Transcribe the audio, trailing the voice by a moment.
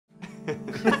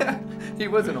He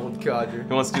was an old codger.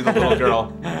 Who wants to do the little girl?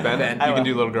 Ben, you can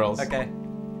do little girls. Okay.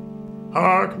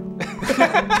 Hug.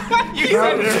 You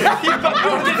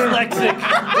dyslexic.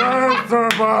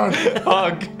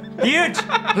 Hug. Huge.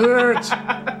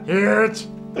 Huge.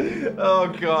 Oh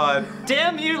God.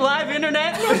 Damn you, live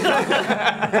internet.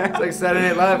 It's like Saturday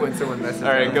Night Live when someone messes up.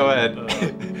 All right, go ahead.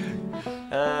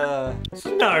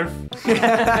 Snarf.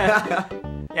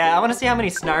 Yeah, I want to see how many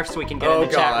snarfs we can get in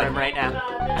the chat room right now.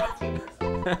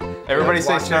 Everybody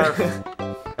say snarf.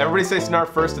 Everybody say snarf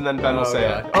first, and then Ben will say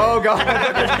it. Oh God.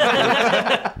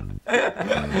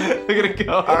 We're gonna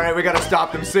go. All right, we gotta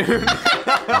stop them soon.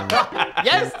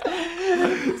 Yes.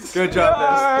 Good job,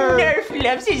 Snarf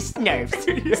loves his snarfs.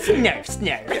 Snarf,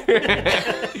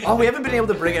 snarf. Oh, we haven't been able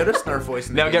to bring out a Snarf voice.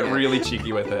 Now get really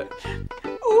cheeky with it.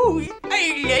 Ooh,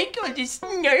 I like all the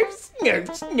snarf, snarf,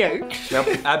 snarf.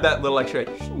 Yep. Add that little extra.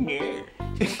 Snarf.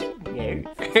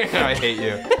 Snarf. I hate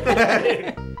you.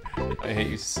 I hate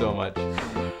you so much.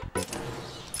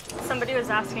 Somebody was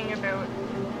asking about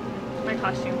my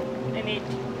costume. I made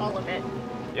all of it.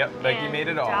 Yep, Becky And, made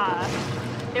it all.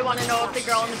 They want to know if the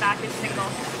girl in the back is single.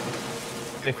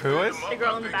 If who is? The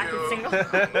girl in the back is single.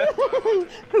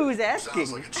 Who's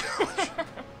asking?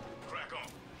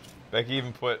 Becky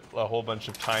even put a whole bunch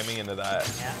of timing into that.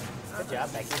 Yeah, good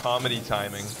job, Becky. Comedy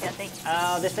timing. Yeah, thanks.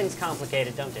 Oh, this thing's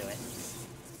complicated. Don't do it.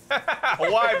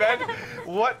 Why, Ben?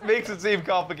 What makes it seem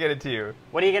complicated to you?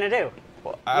 What are you gonna do?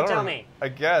 Well, You tell me. I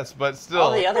guess, but still.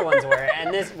 All the other ones were,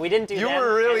 and this we didn't do You that.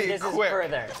 were really and this quick is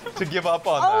further. to give up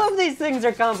on All that. of these things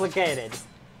are complicated.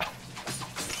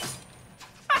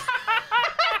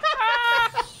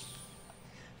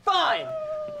 Fine.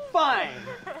 Fine.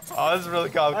 Oh, this is really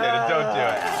complicated. Don't do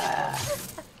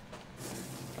it.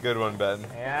 Good one, Ben.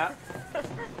 Yeah.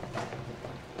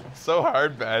 So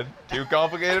hard, Ben. Too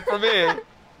complicated for me.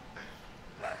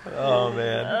 Oh,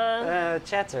 man.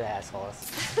 Chats are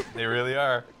assholes. They really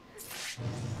are.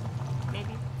 Maybe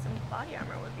some body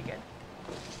armor would be good.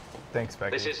 Thanks,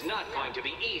 Becky. This is not going to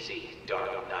be easy,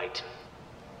 Dark Knight.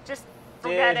 Just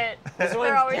forget Dude, it. This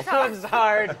They're always one's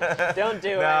hard. Don't do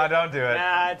it. No, don't do it.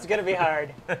 Nah, it's gonna be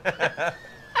hard.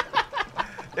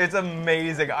 It's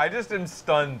amazing. I just am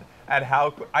stunned at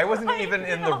how I wasn't even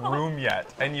in the room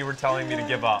yet, and you were telling me to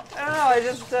give up. Oh, I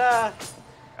just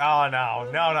Oh no,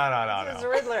 no, no, no, this is no,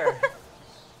 no. Riddler.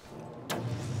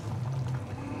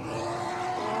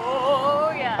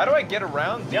 Oh, yeah. How do I get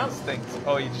around these Jump. things?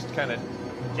 Oh, you just kind of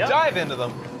Jump. dive into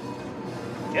them.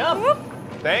 Jump.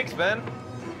 Thanks, Ben.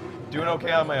 Doing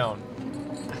okay on my own.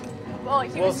 Well,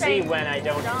 he We'll was see saying when I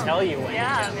don't jump. tell you when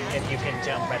Yeah, to jump, man. if you can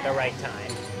jump at the right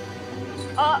time.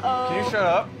 Uh-oh. Can you shut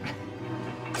up?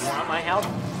 You want my help?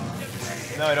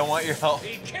 No, I don't want your help.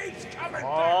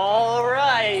 All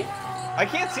right. I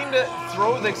can't seem to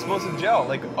throw the explosive gel.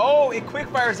 Like, oh, it quick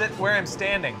fires it where I'm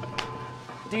standing.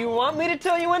 Do you want me to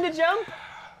tell you when to jump?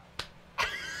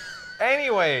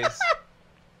 Anyways.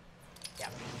 Yeah.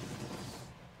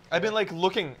 I've been like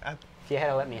looking at If you had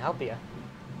to let me help you.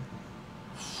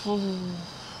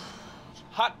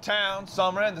 hot town,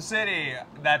 summer in the city.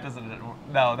 That doesn't,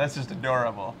 no, that's just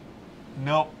adorable.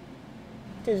 Nope.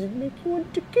 Does it make you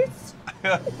want to kiss?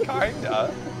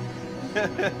 Kinda.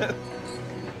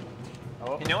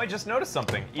 Oh. You know, I just noticed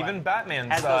something. Even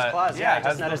Batman's Has those claws, yeah, I it just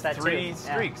has noticed those that three too. Yeah.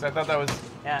 streaks. I thought that was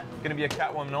Yeah. gonna be a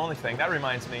Catwoman only thing. That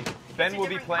reminds me, Ben will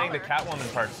be playing the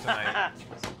Catwoman parts tonight.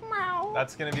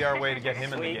 That's gonna be our way to get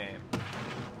him in the Sweet. game.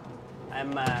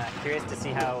 I'm curious to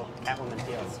see how Catwoman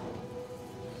feels.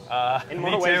 In me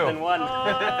more ways too. than one.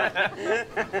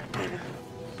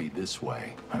 Be this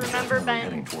way. Remember, Ben?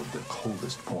 Heading toward the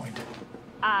coldest point.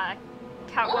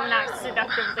 Catwoman acts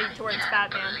seductively towards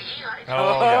Batman.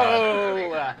 Oh,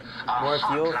 God. More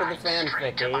fuel for the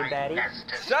fanfic, eh, Batty?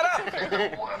 Shut up!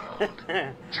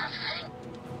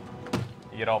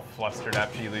 You get all flustered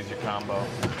after you lose your combo.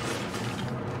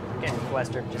 Getting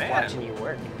flustered just Man. watching you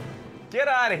work. Get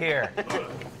out of here!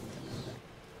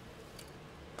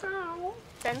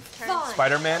 Ben's turn.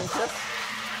 Spider-Man?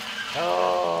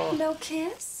 Oh. No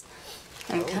kiss?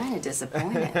 I'm kind of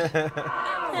disappointed.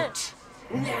 Ouch.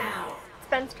 Now. It's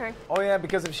Ben's turn. Oh yeah,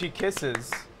 because if she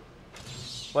kisses.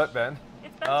 What, Ben?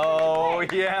 It's Ben's Oh turn to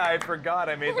play. yeah, I forgot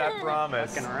I made that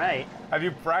promise. Fucking right. Have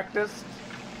you practiced?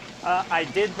 I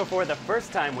did before the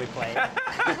first time we played.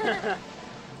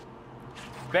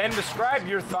 Ben, describe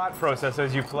your thought process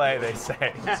as you play, they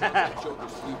say.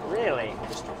 Really?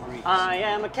 I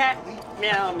am a cat.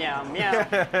 Meow, meow, meow.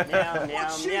 Meow,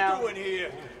 meow, meow.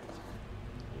 here?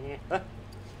 Yeah.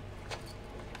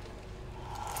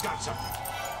 Got something.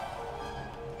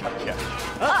 Gotcha.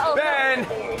 Uh-oh. Ben!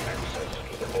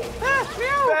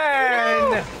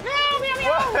 Ben! Meow, meow,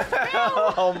 meow.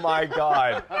 Oh my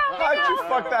god. How'd you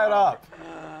fuck that up?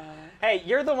 Hey,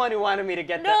 you're the one who wanted me to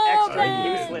get the No, extra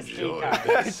Ben. useless key Enjoy card.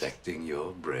 dissecting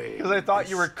your brain. Because I thought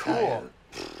you were cool.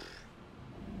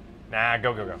 Nah,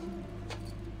 go.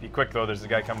 Be quick though, there's a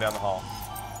guy coming down the hall.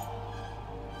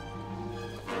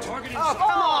 Oh,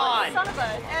 come on! Son of a...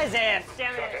 As if.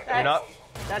 Damn it. That's not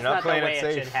not the playing way it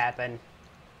it safe. should happen.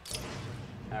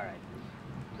 All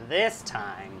right. This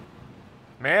time,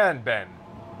 Man, Ben.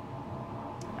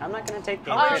 I'm not going to take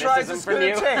the How many tries criticism is from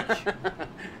you. gonna take?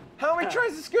 How many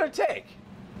tries is this gonna take?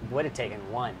 Would have taken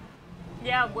one.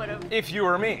 Yeah, would've. If you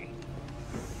were me.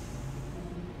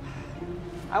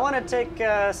 I want to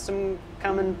take some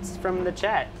comments from the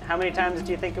chat. How many times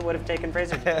do you think it would have taken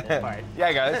Fraser to do this part?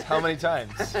 Yeah, guys, how many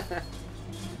times?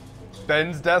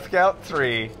 Ben's death count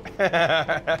 3.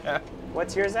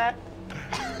 What's yours at?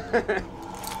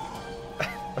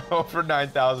 Over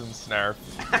 9,000 Snarf.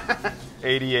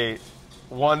 88.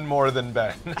 One more than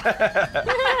Ben.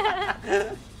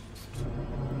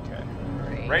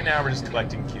 Okay. Right now we're just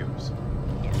collecting cubes.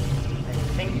 I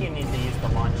think you need to use the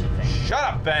launch thing. Shut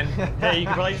up, Ben! Hey, you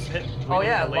can probably just hit. Oh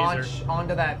yeah, the laser. launch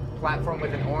onto that platform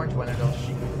with an orange one and it'll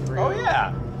shoot through. Oh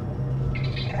yeah.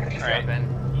 Alright. Ben.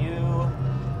 You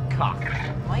Cock.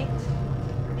 might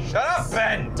Shut up,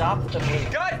 Ben! stop the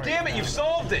move. God damn it, you've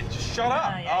solved it! Just shut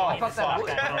up! Yeah, Oh, you need to stop fuck.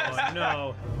 that. Oh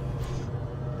no.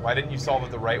 Why didn't you solve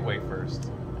it the right way first?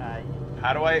 Uh,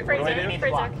 How do I, what do I Fraser, you do? need the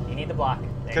Fraser. block. You need the block. There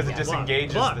Because you it go.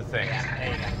 disengages Block. the thing. Yeah,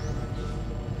 there you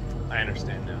go. I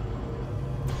understand now.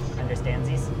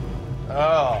 Understandsies?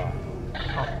 Oh.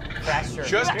 Crash your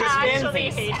Just I actually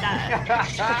understandsies. hate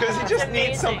that. Because he just needs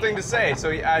amazing. something to say, so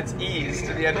he adds ease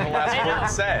to the end of the last I know. word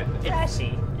said.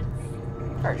 Trashy.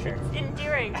 For sure.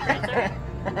 Endearing, Fraser.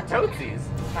 Toatsies.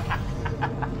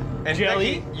 And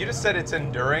Jelly? Becky, you just said it's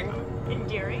enduring.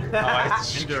 Endearing. Oh, I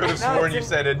could have sworn it's you in-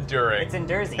 said enduring. It's in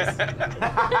Dersies.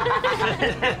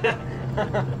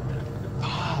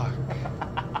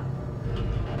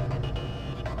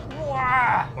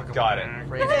 Got it.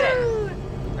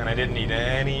 And I didn't need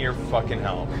any of your fucking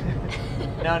help.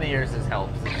 None of yours is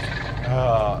helps.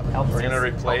 We're gonna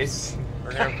replace.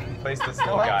 We're gonna replace this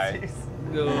little guy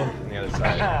on the other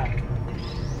side.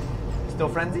 Still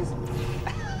frenzies?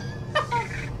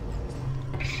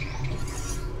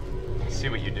 See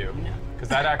what you do, because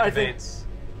that activates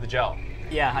the gel.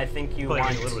 Yeah, I think you Playing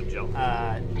want a little bit of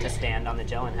gel. to stand on the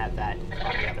gel and have that on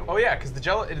the other Oh one. yeah, because the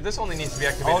gel. This only needs to be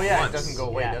activated Oh yeah, once. it doesn't go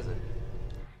away, Yeah. does it?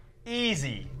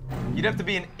 Easy. You'd have to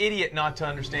be an idiot not to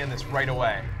understand this right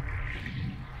away.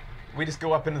 We just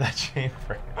go up into that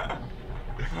chamber.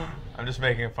 I'm just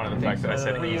making fun of the fact that I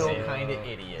said Real easy. kind of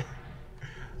idiot.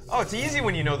 Oh, it's easy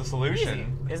when you know the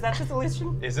solution, Is that the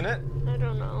solution? isn't it? I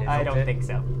don't know. I don't it? think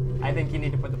so. I think you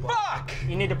need to put the block. Fuck!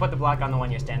 You need to put the block on the one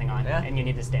you're standing on, Yeah? and you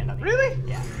need to stand on the Really? other.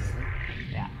 Yeah.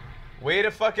 Yeah. Way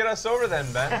to fucking us over then,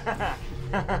 Ben.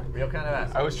 Real kind of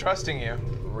asshole. I was trusting you.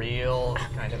 Real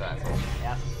kind of asshole.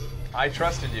 Yeah. I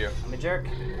trusted you. I'm a jerk.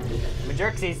 I'm a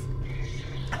jerksies.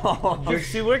 Oh,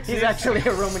 Jerksy works. he's actually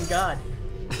a Roman god.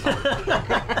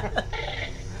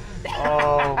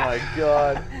 Oh my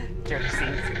god.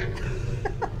 Jerksies.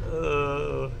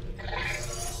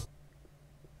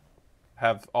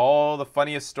 Have all the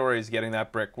funniest stories getting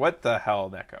that brick. What the hell,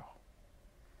 Neko?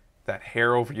 That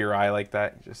hair over your eye like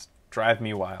that, you just drive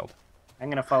me wild. I'm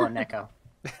gonna follow Neko.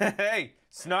 Hey,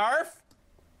 Snarf?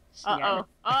 Uh-oh.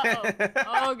 Uh-oh.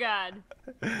 Oh, God.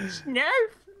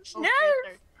 Snurf!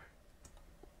 Snurf!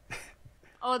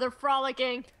 Oh, they're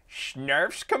frolicking.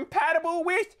 Snarf's compatible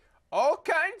with all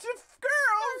kinds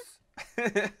of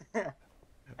girls.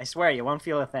 I swear, you won't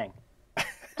feel a thing.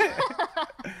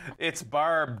 It's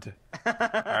barbed. All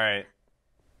right.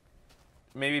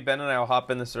 Maybe Ben and I will hop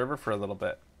in the server for a little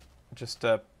bit. Just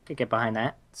Could get behind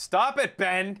that. stop it,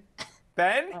 Ben.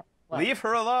 Ben, leave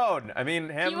her alone. I mean,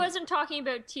 him. He wasn't talking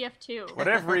about TF2.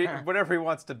 whatever he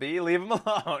wants to be, leave him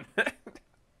alone.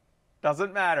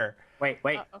 Doesn't matter. Wait.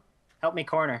 Uh-oh. Help me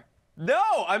corner. No,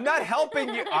 I'm not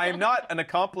helping you. I'm not an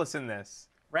accomplice in this.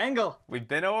 Wrangle. We've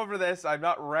been over this. I'm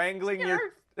not wrangling your.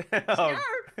 Snarf!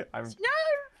 I'm...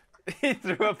 Snurf! He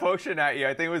threw a potion at you.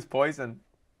 I think it was poison.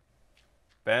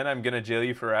 Ben, I'm gonna jail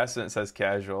you for essence, says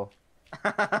casual.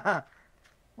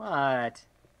 What?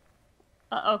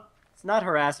 Uh-oh. It's not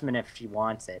harassment if she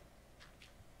wants it.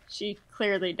 She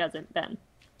clearly doesn't, Ben.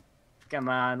 Come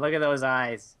on, look at those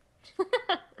eyes.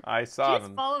 I saw She's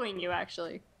them. following you,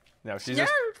 actually. No, she's Snurf!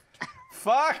 just.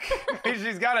 Fuck!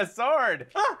 She's got a sword.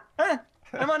 I'm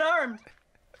unarmed.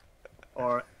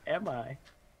 Or am I?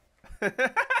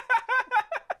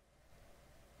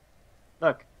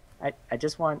 Look, I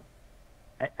just want...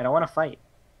 I don't want to fight.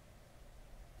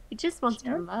 He just wants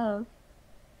your love.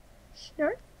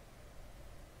 Snurf.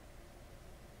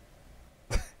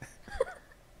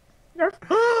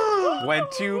 Snurf. When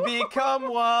to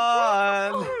become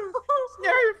one.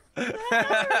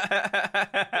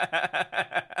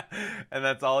 And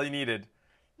that's all he needed.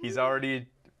 He's already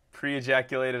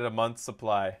pre-ejaculated a month's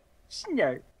supply.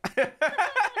 Snurf.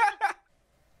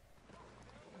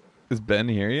 Is Ben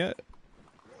here yet?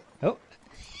 Oh.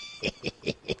 He's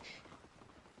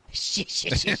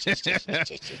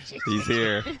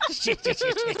here.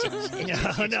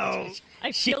 No, no.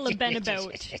 I feel a Ben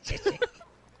about.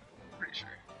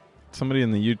 Somebody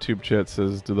in the YouTube chat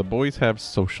says, "Do the boys have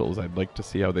socials? I'd like to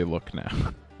see how they look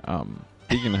now."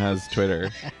 Deegan has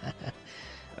Twitter.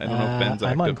 I don't know if Ben's active.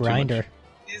 I'm on Grindr.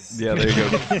 Yeah, there you go.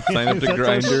 Sign up to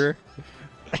Grindr.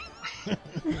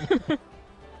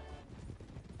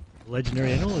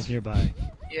 Legendary animal is nearby.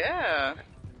 Yeah.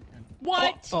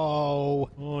 What? Oh.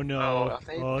 Oh no.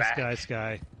 Oh, Sky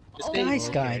Sky.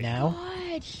 Sky now.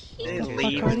 God, What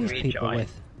the fuck are these people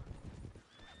with?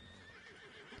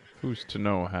 Who's to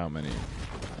know how many?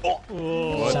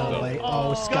 Oh, Somebody.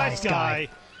 Oh, Sky.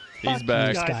 He's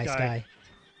back. Sky.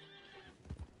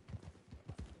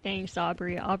 Thanks,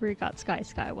 Aubrey. Aubrey got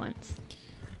Sky once.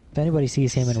 If anybody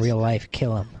sees him in real life,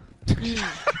 kill him.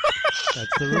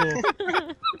 That's the rule.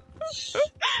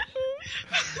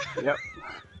 Yep.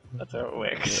 That's how it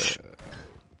works.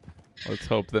 Let's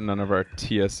hope that none of our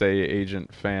TSA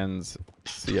agent fans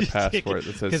see a passport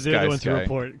that says Because they're the ones who Sky.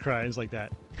 report crimes like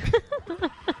that.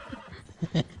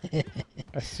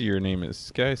 I see your name is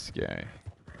Sky. Sky,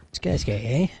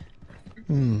 eh?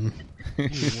 Hmm.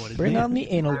 Bring on the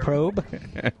anal probe.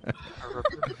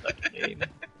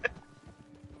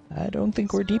 I don't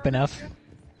think we're deep enough.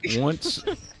 Once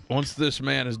this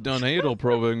man has done anal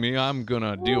probing me, I'm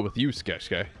gonna deal with you,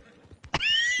 Sky.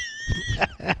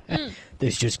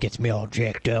 This just gets me all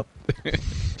jacked up.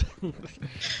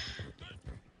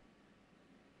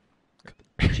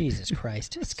 Jesus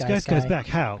Christ. Sky's back.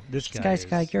 How? This guy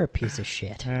Sky, you're a piece of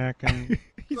shit.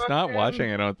 He's not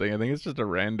watching, I don't think. I think it's just a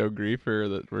rando griefer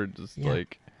that we're just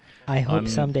like... I hope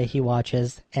someday he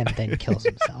watches and then kills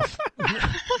himself.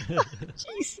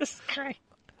 Jesus Christ.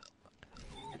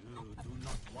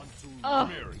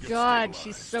 Oh, God,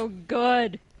 she's so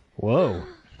good. Whoa.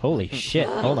 Holy shit.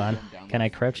 Hold on. Can I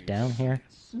crouch down here?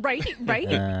 Right?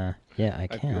 Yeah, I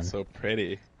can. I feel so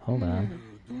pretty. Hold on.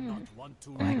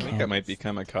 I think I might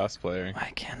become a cosplayer.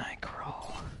 Why can't I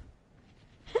crawl?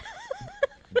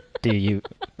 Do you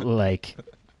like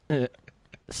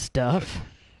stuff?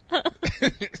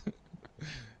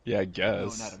 Yeah, I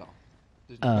guess. No, not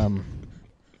at all.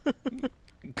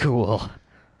 Cool.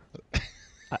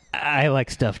 I like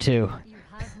stuff too. You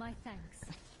have my thanks.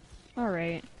 All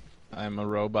right. I'm a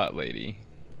robot lady.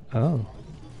 Oh.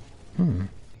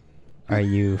 Are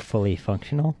you fully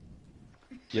functional?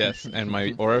 Yes, and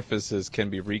my orifices can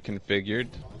be reconfigured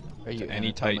to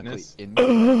any tightness.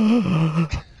 I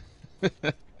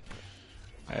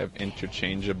have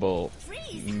interchangeable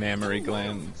mammary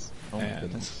glands.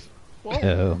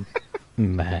 Oh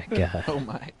my god. Oh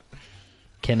my.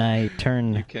 Can I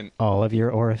turn all of your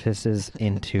orifices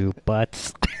into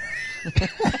butts?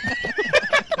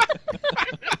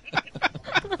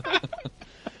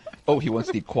 Oh, he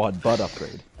wants the quad butt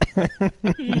upgrade.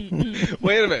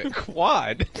 Wait a minute,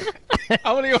 quad?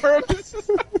 How many orifices?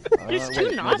 There's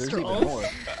two nostrils. More.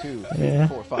 2, 3,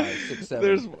 4, 5, 6, 7.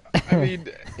 There's, I mean...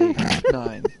 8,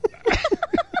 9.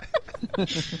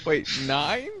 Wait,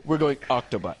 9? We're going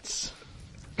octobuts.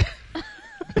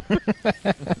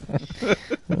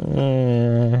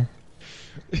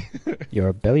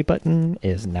 Your belly button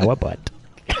is now a butt.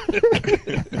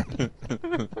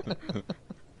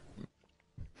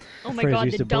 Oh my god,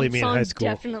 used the to bully dump me in high song school,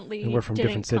 definitely and we're from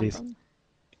didn't different come cities.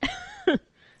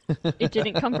 from... It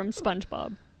didn't come from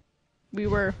SpongeBob.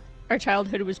 Our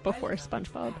childhood was before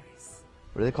SpongeBob.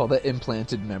 What do they call that?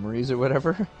 Implanted memories or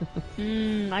whatever?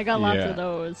 I got lots of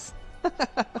those.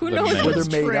 Who The knows man- what's Were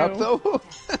they made true? up though?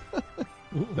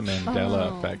 The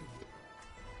Mandela effect.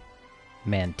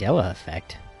 Mandela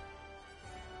effect?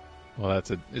 Well,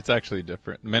 it's actually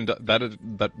different.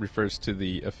 That refers to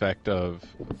the effect of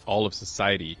all of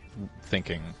society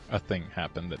thinking a thing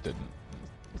happened that didn't.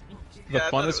 The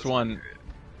funnest one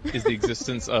is the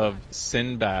existence of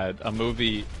Sinbad, a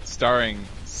movie starring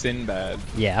Sinbad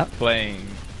playing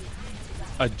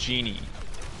a genie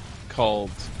called,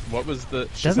 what was the...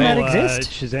 Doesn't that exist?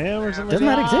 Shazam or something? Doesn't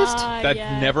that exist? That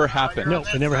never happened. No,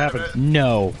 it never happened.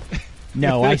 No.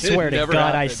 No, I swear to never God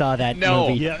happened. I saw that No.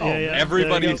 movie. Yeah,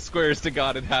 Everybody swears to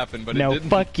God it happened, but No, it didn't.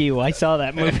 fuck you. I saw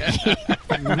that movie.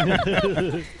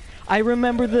 I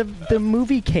remember the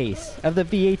movie case of the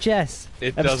VHS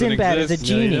It of doesn't Sinbad as a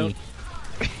exist. genie. No, you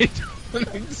It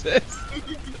doesn't exist.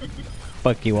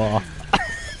 Fuck you all.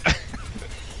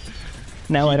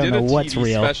 Now I don't Did know a what's TV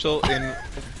real. special in...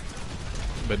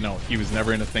 But no, he was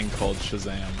never in a thing called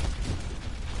Shazam,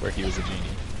 where he was a genie.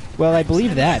 Well, I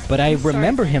believe that, but I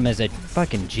remember him as a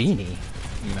fucking genie.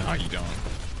 No, you don't.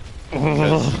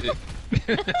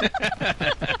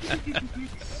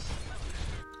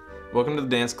 Welcome to the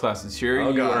dance classes. Here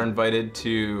you are invited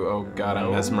to... Oh god,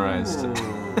 I'm mesmerized.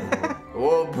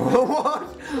 Whoa,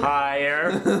 what?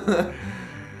 Higher.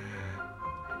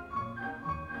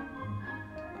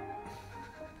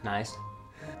 Nice.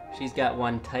 She's got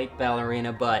one tight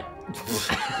ballerina butt.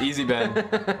 Easy, Ben.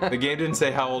 The game didn't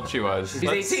say how old she was. She's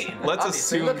 18. Let's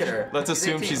Obviously, assume. look at her. Let's She's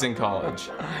assume 18. she's in college.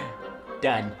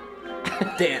 Done.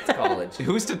 Dance college.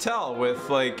 Who's to tell with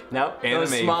like No, anime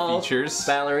those small features?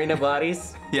 ballerina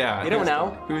bodies. Yeah. You don't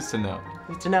know. Who's to know?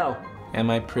 Who's to know? Am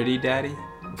I pretty, Daddy?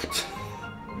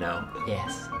 No.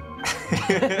 Yes.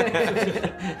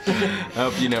 I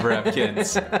hope you never have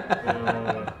kids.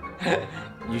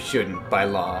 You shouldn't, by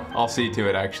law. I'll see to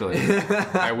it, actually.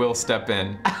 I will step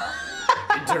in.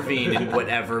 Intervene in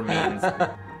whatever means.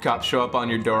 Cops show up on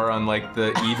your door on like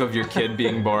the eve of your kid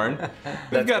being born.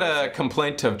 We've got a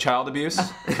complaint of child abuse.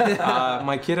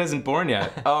 My kid isn't born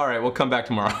yet. All right, we'll come back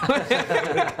tomorrow.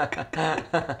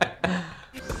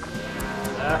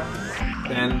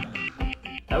 Ben,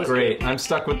 That was great. good. I'm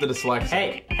stuck with the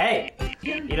dyslexia. Hey,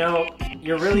 you know,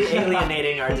 you're really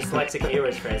alienating our dyslexic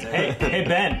viewers, Fraser. Hey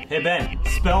Ben,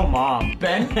 spell mom.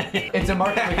 Ben, it's a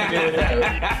market we can do without.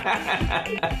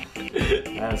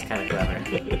 That was kind of clever.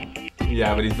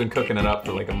 Yeah, but he's been cooking it up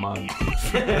for like a month.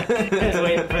 Just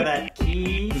waiting for that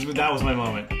key. That was my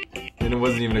moment. And it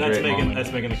wasn't even a That's great moment.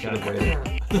 That's making the Should have cut. waited.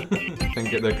 I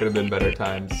think there could have been better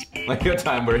times. Like a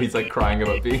time where he's like crying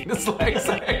about being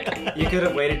dyslexic. You could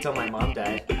have waited till my mom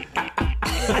died.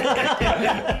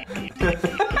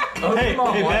 Hey Ben,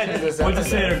 what'd you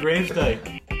say at her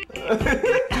gravesite?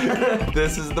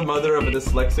 This is the mother of a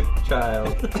dyslexic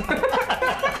child.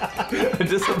 A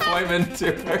disappointment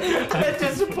to her. A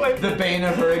disappointment. The bane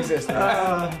of her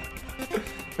existence.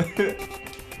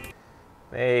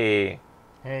 Hey.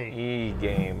 Hey.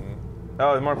 E-game.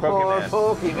 Oh, there's more Pokemon.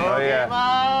 Pokemon. Oh yeah.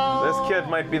 This kid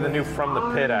might be the new From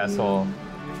the Pit asshole.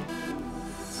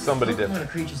 Somebody did. Pokemon are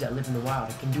creatures that live in the wild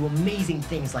and can do amazing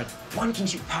things like one can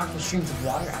shoot powerful streams of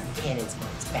water out of cannons on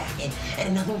its back, and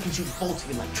another one can shoot bolts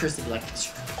of electricity like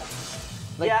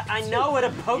Yeah, I know what a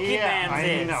Pokemon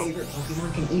is. My favorite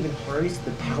Pokemon can even harness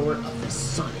the power of the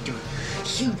sun and do a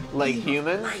huge Like beam of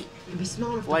humans? light. It can be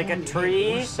small enough to Like a hold in your tree?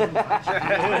 hand or so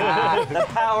much. The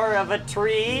power of a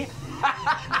tree?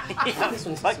 This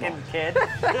one's Fucking small. kid.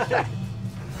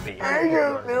 I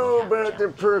don't know about the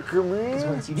Pokemon.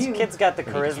 Once you This do, kid's got the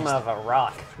charisma of a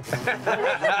rock.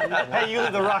 Hey, you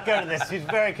leave the rock out of this. She's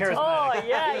very charismatic. Oh,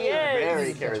 yeah, he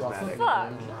is. Very charismatic.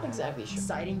 Fuck. not exactly sure.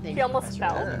 Exciting thing. He almost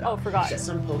fell. Oh, forgot. That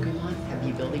some Pokemon have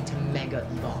the ability to mega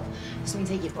evolve. This means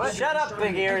they get Shut up,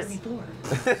 big ears. He's a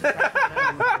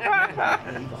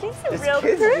This real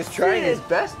kid's person. just trying his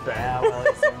best, Ben. Yeah, well,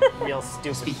 he's a real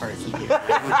stupid person. Team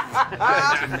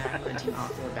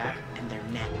off their back and their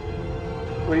neck.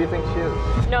 What do you think she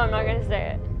is? No, I'm not gonna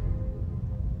say it.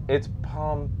 It's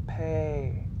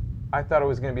Pompeii. I thought it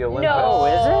was going to be Olympus. No. Oh,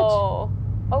 is it?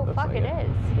 Oh, Looks fuck, like it it.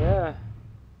 is. Yeah.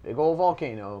 Big old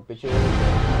volcano, bitches.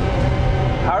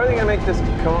 How are they going to make this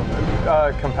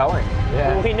compelling?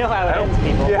 Yeah. We know how it ends,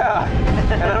 people. Yeah.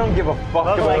 And I don't give a fuck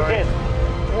Look about like this.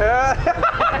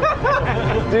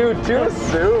 Dude, too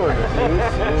soon.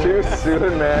 Too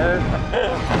soon, man.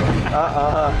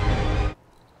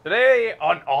 Today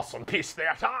on Awesome Piece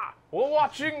Theater, we're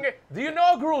watching the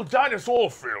inaugural dinosaur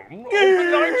film of the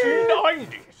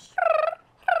 1990s.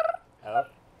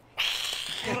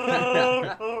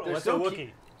 What's a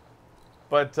Wookiee?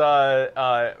 But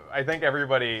I think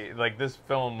everybody, like, this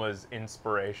film was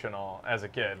inspirational as a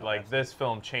kid. Like, this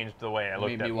film changed the way I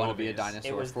looked Made at me want to be a movies.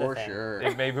 dinosaur for sure.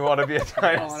 It made me want to be a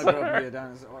I want to dinosaur. be a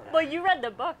dinosaur. Well, you read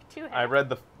the book too. I read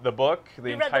the book, the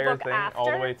You read the entire book thing, all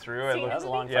the after way through. seeing That's a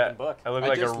long yeah, fucking book. I look I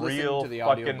like a just listened real to the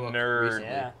fucking audiobook nerd recently.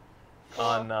 Yeah.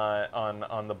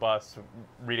 on the bus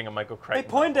reading a Michael Hey,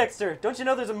 Crichton. Poindexter, don't you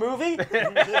know there's a movie?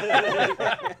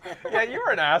 Yeah, you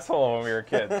were an asshole when we were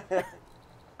kids.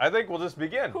 I think we'll just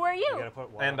begin. Who are you?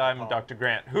 And I'm Dr.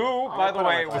 Grant, who, by the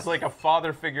way, was like a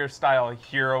father figure style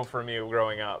hero for me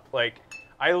growing up. Like,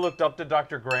 I looked up to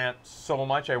Dr. Grant so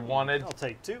much. I wanted I'll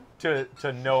take two. to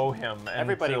know him. And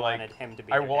Everybody to, like, wanted him to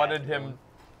be I their wanted dad. him.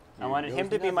 I wanted him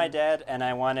to be my dad, and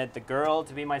I wanted the girl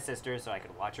to be my sister so I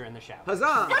could watch her in the shower.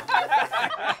 Huzzah!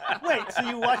 Wait, so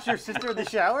you watch your sister in the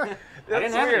shower? That's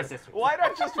didn't have any weird. sisters. Why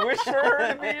not just wish for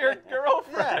her to be your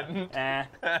girlfriend?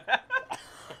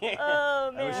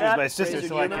 Oh, man. I wish it was my sister Fraser, so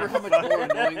do you I remember could how much more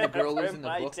annoying the girl is in the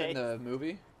My book than taste. the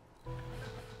movie?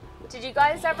 Did you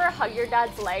guys ever hug your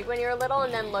dad's leg when you were little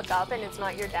and then look up and it's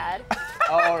not your dad?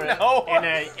 Oh, really? No.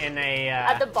 In a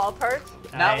At the ballpark?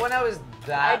 Not when I was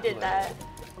that. I did that.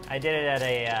 I did it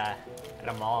at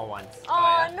a mall once.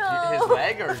 Oh, no. His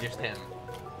leg or just him?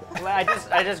 Well,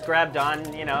 I just grabbed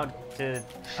on, you know, to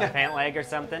a pant leg or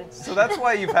something. So that's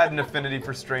why you've had an affinity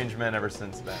for strange men ever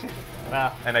since then.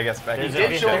 Well, And I guess Becky.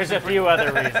 there's a few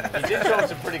other reasons. He did show us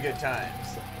some pretty good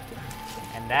times.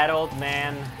 And that old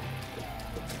man.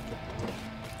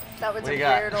 That was What a do you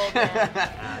got? weird old man.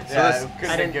 Yeah, it could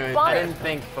I have been didn't, good. I didn't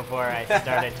think before I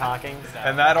started talking. So.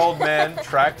 And that old man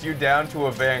tracked you down to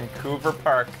a Vancouver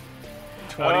park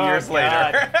 20 years God.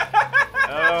 later.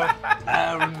 Oh,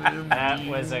 that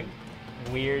was a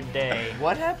weird day.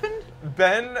 What happened?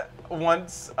 Ben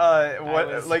once, it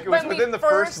was When we within the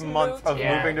first first month moved of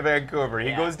here. moving to Vancouver. He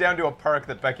Yeah. goes down to a park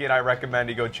that Becky and I recommend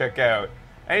he go check out.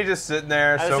 And he's just sitting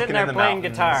there I was soaking sitting there in the playing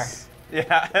mountains.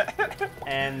 Yeah.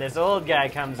 And this old guy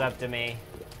comes up to me,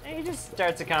 and he just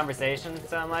starts a conversation.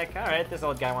 So I'm like, all right, this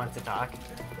old guy wants to talk.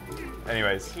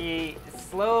 Anyways. He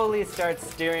slowly starts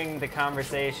steering the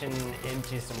conversation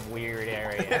into some weird I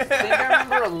areas. think I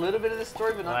remember a little bit of the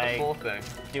story, but not Like- the full thing.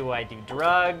 Do I do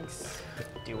drugs?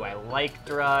 Do I like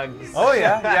drugs? Oh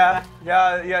yeah.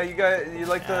 You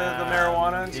like the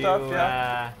marijuana and stuff,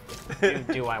 yeah.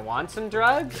 Do I want some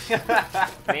drugs?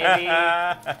 Maybe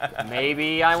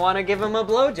I want to give him a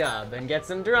blowjob and get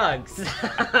some drugs.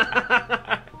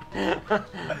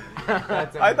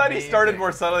 I thought he started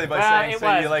more subtly by saying, it so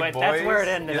you was, like but boys? that's where it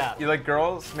ended up. You like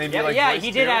girls? Maybe you Yeah, like yeah, boys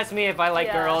he did too? ask me if I like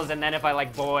Yeah. girls and then if I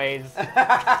like boys.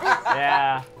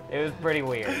 Yeah, it was pretty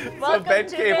weird. So Welcome Ben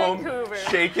to came Vancouver. home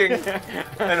shaking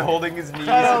and holding his knees in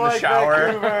I the don't like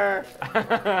shower.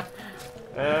 Vancouver.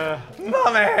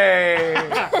 Mommy!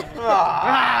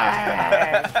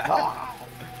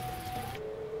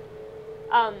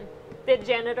 The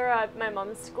janitor at my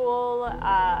mom's school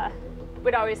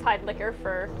would always hide liquor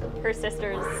for her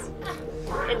sisters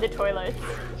in the toilets.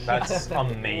 That's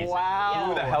amazing. Wow.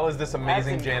 Who the hell is this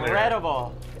amazing That's janitor?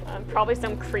 incredible. Probably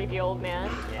some creepy old man.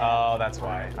 Oh, that's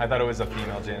why. I thought it was a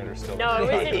female janitor still. No, it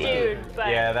was a dude, but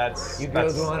Yeah, that's. You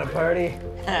girls want a party?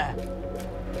 I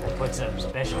put something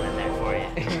special in there for you.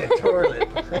 In the toilet. in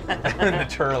the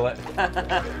turlet.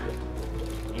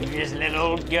 You just let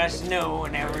old Gus know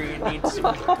whenever you need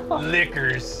some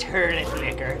Liquors. turlet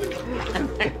liquor.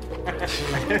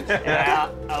 Yeah,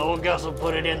 old Gus will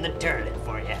put it in the turlet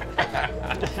for you.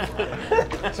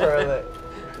 Toilet.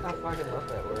 I fucking love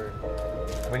that word.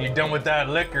 When you're done with that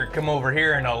liquor, come over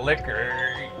here and I'll liquor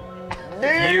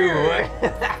you.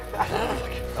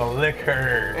 I'll lick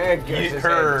her.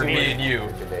 Her, me and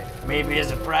you. Maybe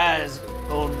as a prize,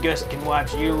 old Gus can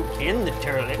watch you in the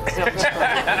turlet.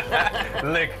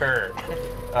 Lick her.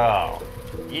 Oh.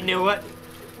 You know what?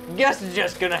 Gus is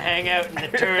just gonna hang out in the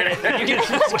turlet. You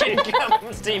just can come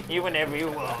and see me whenever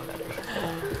you want.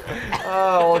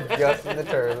 Oh, old Gus in the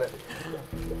toilet.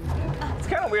 It's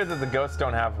kind of weird that the ghosts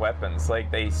don't have weapons. Like,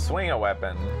 they swing a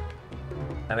weapon,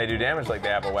 and they do damage like they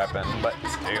have a weapon, but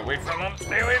stay away from them,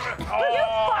 stay away from them. Oh!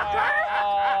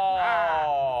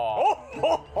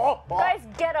 guys,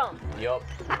 get him. Yup.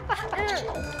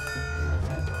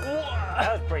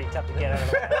 That was pretty tough to get out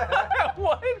of there.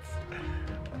 What?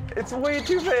 It's way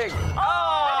too big.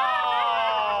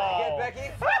 Oh! Get Becky?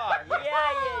 Fuck.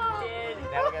 Yeah, you did.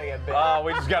 Now we gotta get Becky. Oh,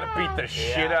 we just gotta beat the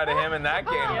shit out of him in that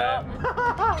game then.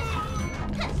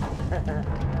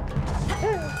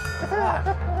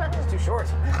 It's too short.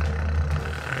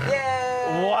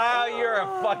 Yay! Wow, you're a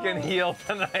fucking heel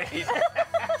tonight. Good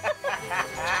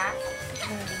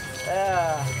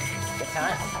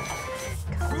time.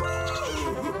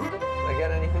 I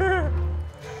got anything?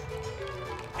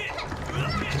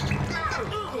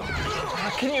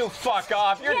 Can you fuck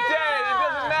off? You're dead. It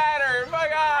doesn't matter.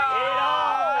 Fuck off. It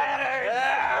all matters.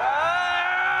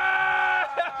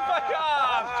 Fuck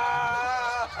off.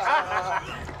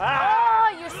 Oh,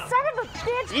 you son of a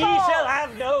bitch! Ye shall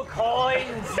have no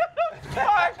coins.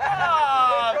 Fuck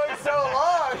off. It's going so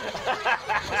long.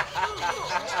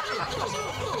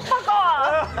 Fuck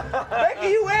off! Becky,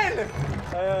 you win.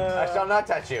 I shall not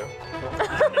touch you.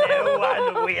 No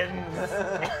one wins.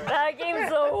 That game's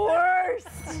the worst.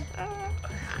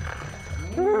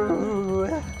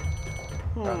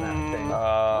 On that thing. I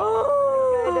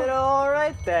did all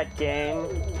right that game.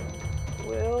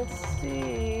 We'll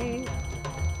see.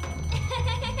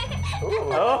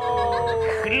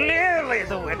 Oh, clearly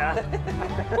the winner.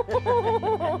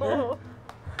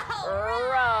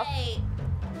 Rough.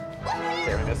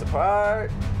 Tearing us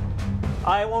apart.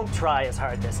 I won't try as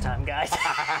hard this time, guys.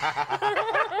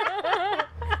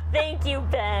 Thank you,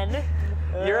 Ben.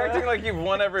 You're acting like you've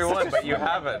won every one, but you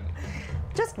haven't.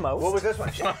 Just most. What was this one?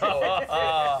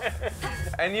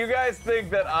 And you guys think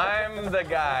that I'm the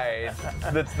guy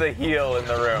that's the heel in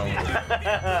the room.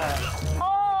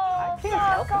 Oh, can't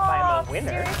help if I'm a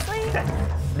winner. Seriously?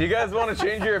 Do you guys want to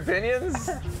change your opinions?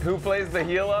 Who plays the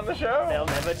heel on the show? They'll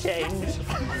never change.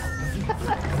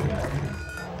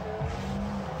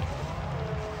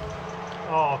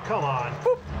 Oh, come on.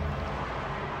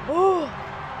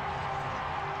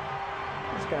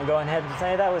 Just gonna go ahead and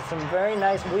say that was some very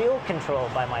nice wheel control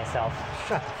by myself.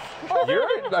 You're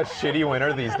a shitty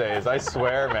winner these days, I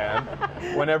swear, man.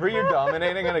 Whenever you're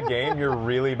dominating in a game, you're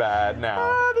really bad now.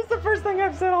 Oh, this is the first thing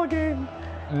I've said all game.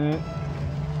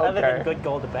 Other than Okay. good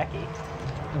goal to Becky.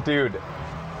 Dude.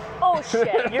 Oh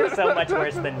shit. You're so much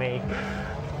worse than me.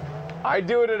 I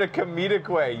do it in a comedic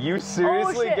way. You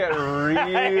seriously shit. get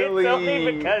really... It's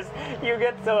only because you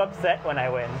get so upset when I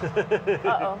win.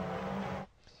 Uh-oh.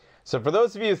 So for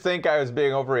those of you who think I was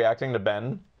being overreacting to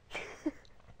Ben,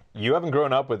 you haven't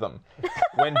grown up with him.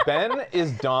 When Ben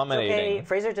is dominating... Okay,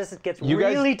 Fraser just gets you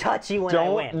guys really touchy when I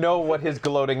win. don't know what his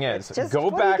gloating is. just Go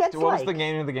what he back gets to... What was like. the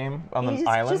game of the game on the He's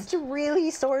island? just a really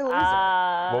sore loser.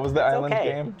 What was the it's island okay.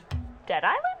 game? Dead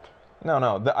Island?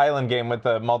 No, the island game with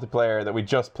the multiplayer that we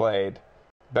just played.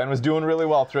 Ben was doing really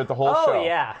well throughout the whole show. Oh,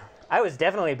 yeah. I was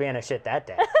definitely being a shit that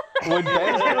day. When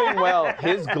Ben's doing well,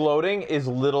 his gloating is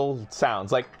little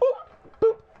sounds like boop,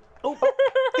 boop.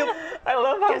 I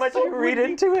love how much you read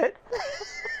into it.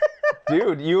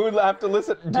 Dude, you would have to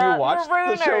listen. Do you watch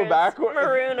the show Marooners. backward?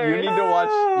 Marooners. You need to watch.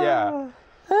 Yeah.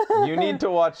 You need to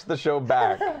watch the show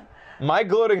back. My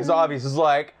gloating is obvious. It's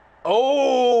like,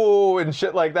 oh, and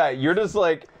shit like that. You're just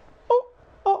like,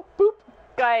 oh, boop.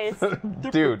 Guys.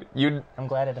 Dude, you. I'm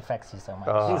glad it affects you so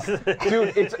much.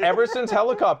 Dude, it's ever since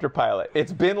Helicopter Pilot.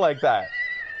 It's been like that.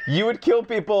 You would kill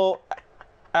people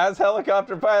as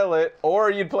Helicopter Pilot, or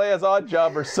you'd play as Odd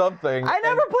Job or something. I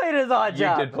never played as Odd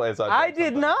Job. You did play as Odd Job. I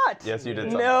did not. Yes, you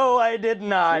did. No, I did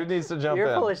not. Who needs to jump You're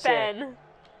in? full of shit. Ben.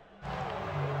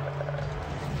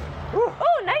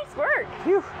 Oh, nice work.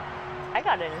 Phew. I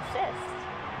got an assist.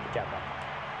 Good job, Ben.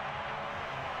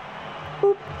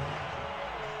 Boop.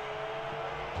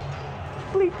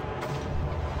 Bleep.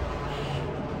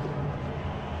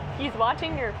 He's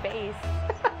watching your face.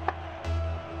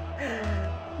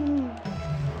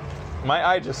 My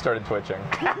eye just started twitching.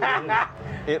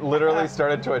 It literally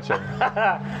started twitching.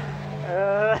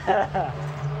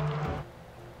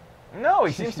 No,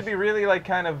 he seems to be really like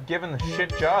kind of given the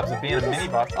shit jobs of being a mini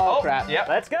boss. Oh, crap. Yep.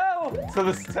 Let's go. So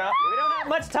the sound, We don't have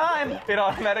much time. it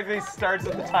automatically starts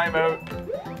at the timeout.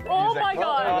 Oh my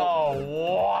god. Oh,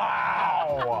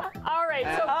 wow. Alright,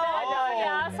 so Ben is the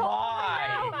asshole My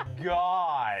now.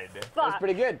 God. Fuck.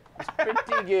 Pretty good. It's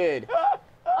pretty good.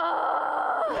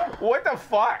 What the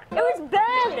fuck? It was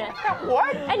Ben.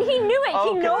 What? And he knew it.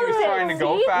 Oh, he 'cause knows he was it. trying to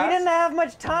go See? fast? We didn't have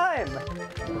much time.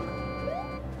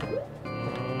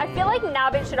 I feel like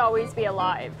Nabbit should always be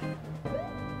alive.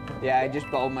 Yeah, I just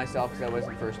balled myself because I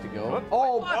wasn't first to go.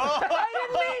 Oh, I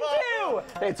didn't mean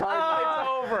to. It's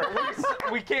hard. it's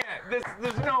over. We can't.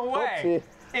 There's no way. Oopsie.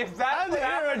 If that's I'm the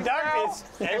hero of darkness,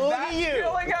 and look at you.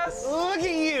 Killing us. Look at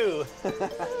you.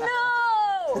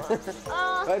 No!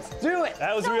 Let's do it.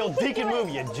 That was a real deacon move,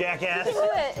 you jackass. Do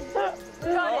it. Got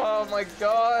Oh my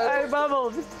God. I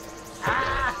bubbled. You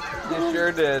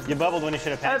sure did. You bubbled when you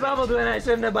should have I passed. bubbled when I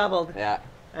shouldn't have bubbled. Yeah.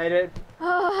 I did.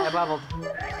 I bubbled.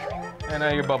 I know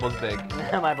your bubble's big.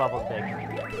 My bubble's big.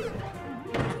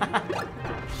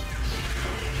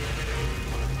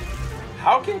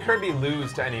 How can Kirby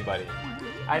lose to anybody?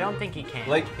 I don't think he can.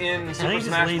 Like in Super he's just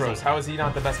Smash lazy. Bros, how is he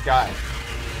not the best guy?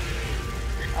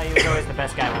 He was always the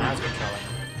best guy when I was controlling.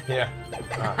 Yeah.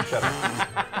 Oh, shut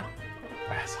up.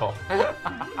 Asshole.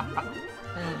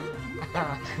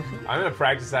 I'm gonna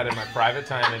practice that in my private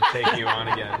time and take you on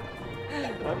again.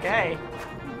 Okay.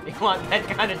 You want that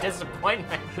kind of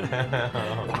disappointment?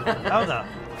 Oh no.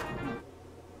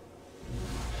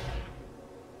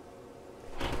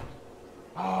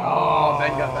 Oh,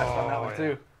 Ben got best on that one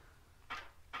too.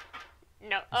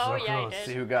 No. Oh, yeah, I Let's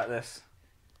see did. who got this.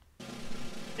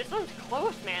 This one's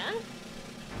close, man.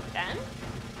 Ben?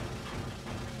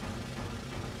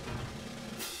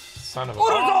 Son of a.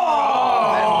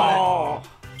 Oh!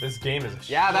 This game is a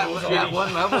Yeah, that was that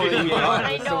one level that you got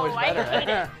I was so know, much better. I hate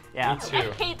it. Yeah. Me I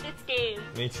too. hate this game.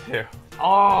 Me too.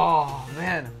 Oh,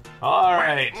 man. All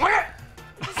right.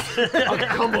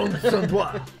 Come on,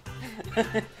 son.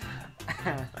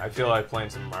 I feel like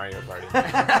playing some Mario Party.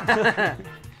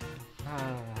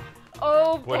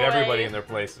 Oh boy. Put everybody in their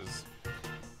places.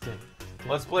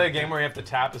 Let's play a game where you have to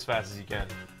tap as fast as you can.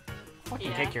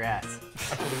 Fucking kick your ass.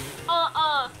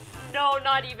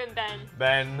 not even Ben.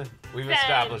 Ben, we've Ben.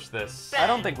 established this. I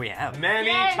don't think we have.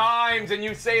 Many times, and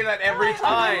you say that every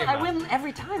time. I win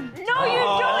every time. No, you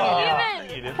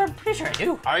don't even. I'm pretty sure I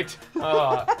do.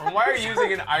 Why are you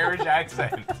using an Irish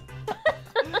accent?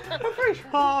 I'm pretty sure.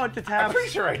 Oh, the tap. I'm pretty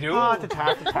sure I do. Oh, the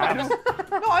tap. The tap. No,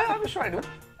 I'm sure I do.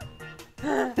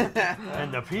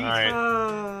 And the pizza. All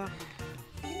right.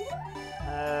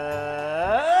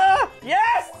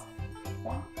 Yes!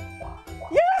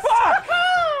 Yes! Fuck!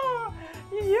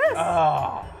 Yes!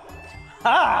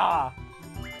 Ah!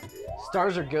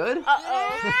 Stars are good?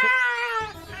 Uh-oh.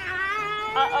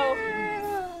 Uh-oh.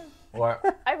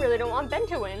 What? I really don't want Ben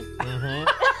to win.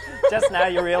 Just now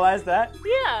you realize that?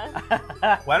 Yeah.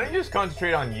 Why don't you just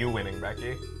concentrate on you winning,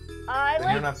 Becky? I Then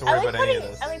you don't have to worry about any of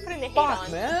this. I like putting the hate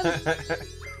on. Man.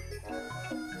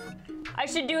 I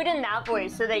should do it in that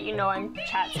voice so that you know I'm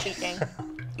chat speaking.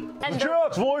 And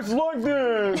Chat's voice like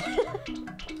this.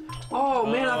 Oh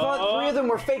man, I thought 3 of them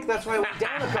were fake. That's why I went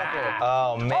down a couple.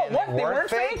 Oh man, Oh, what? They weren't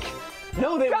fake?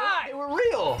 No, they were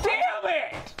real. Damn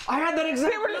it! I had that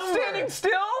exact They were just standing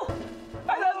still?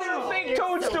 I thought they were fake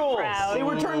toadstools. proud. They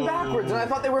were turned backwards, and I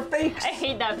thought they were fakes. I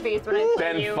hate that face when I see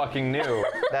Ben you. fucking knew.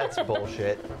 That's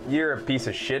bullshit. You're a piece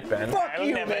of shit, Ben. Fuck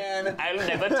you, man. I'll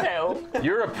never tell.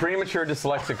 You're a premature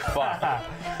dyslexic fuck.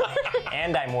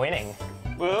 And I'm winning.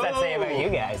 What's that say about you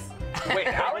guys? Wait,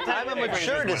 how I'm a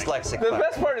mature dyslexic. The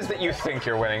best part is that you think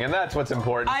you're winning, and that's what's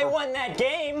important. I won that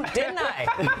game, didn't I?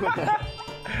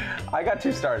 I got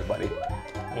 2 stars, buddy.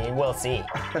 We'll see.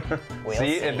 We'll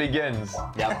see, it begins.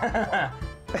 Yep.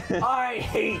 I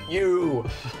hate you.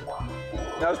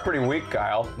 That was pretty weak,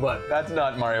 Kyle. What? That's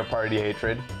not Mario Party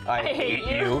hatred. I hate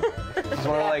you. It's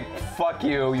more like, fuck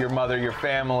you, your mother, your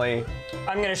family.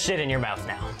 I'm gonna shit in your mouth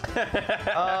now.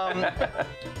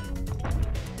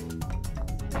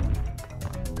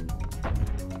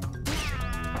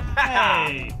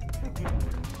 Hey.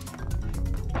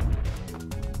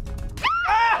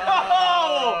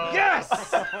 Oh, yes!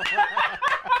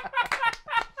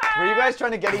 Were you guys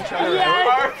trying to get each other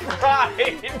Our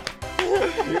pride.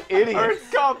 You idiots. Our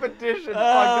competition fucked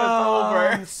us over.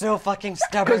 I'm so fucking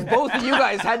stubborn. Because both of you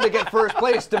guys had to get first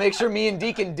place to make sure me and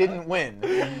Deacon didn't win.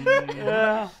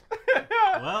 Well,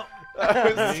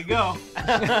 there you go.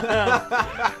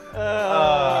 I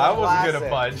wasn't gonna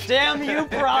budge. Damn you,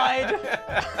 pride!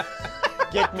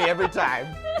 Get me every time.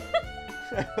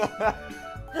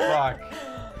 Fuck.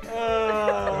 We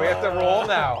have to roll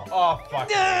now. Oh, fuck.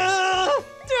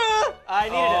 I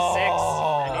needed a 6.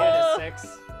 I needed a 6.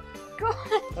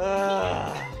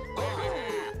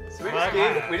 So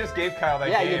we just gave Kyle that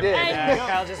Yeah, game. you did. Yeah,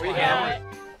 Kyle just won.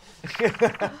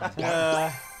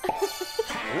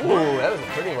 Ooh, that was a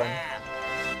pretty one.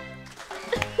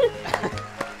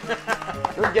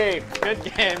 Good game. Good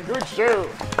game. Good show.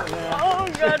 Oh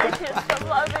god, I can't stop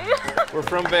laughing. We're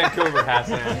from Vancouver,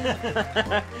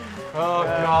 Hassan. Oh,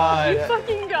 God. You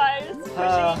fucking guys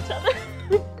pushing each other.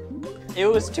 It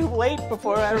was too late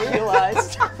before I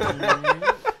realized.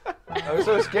 I was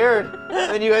so scared.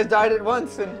 Then you guys died at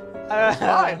once, and it's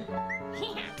fine.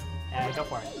 Go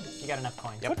for it. You got enough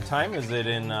coins. What time is it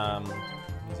in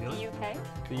UK?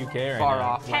 the UK right Far now?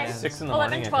 off, man. 6 in the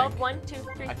 11, morning, 12, I think. 1, 2,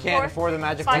 3, I can't 4, afford the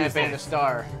magic 5, lamp and a 6.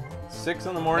 star. 6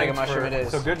 in the morning. Mega mushroom it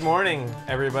is. So good morning,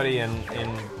 everybody in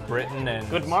Britain and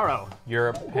Good morrow.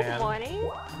 Europe. Good morning.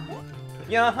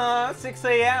 Yeah, 6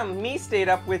 a.m. Me stayed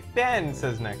up with Ben,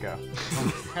 says Neko.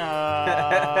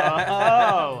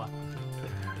 Oh.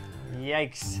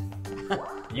 Yikes.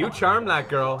 You charm that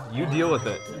girl. You deal with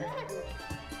it.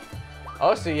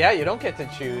 Oh, so yeah, you don't get to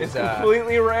choose. It's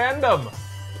completely random.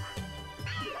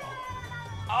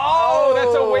 Oh,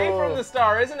 that's away from the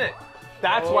star, isn't it?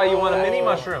 That's why you want a mini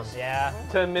mushroom. Yeah.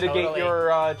 To mitigate totally.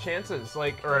 your chances,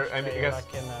 like, or I mean, I guess.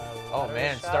 Oh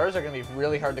man, stars are gonna be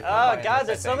really hard to come by. Oh god,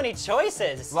 there's so many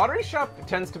choices. Lottery shop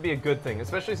tends to be a good thing,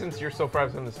 especially since you're so far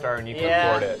from the star and you can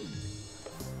Yeah. afford it.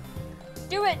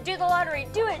 Do it, do the lottery,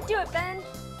 do it, Ben.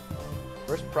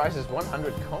 First prize is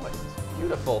 100 coins.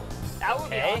 Beautiful. That would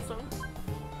be awesome.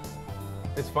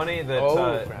 It's funny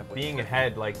that crap. being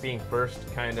ahead, like being first,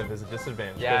 kind of is a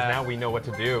disadvantage. Yeah. Because now we know what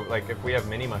to do. Like if we have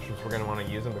mini mushrooms, we're gonna want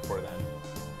to use them before then.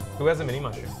 Who has a mini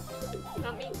mushroom?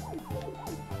 Not me.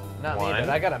 Not me, but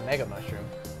I got a mega mushroom.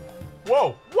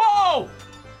 Whoa! Whoa!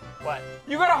 What?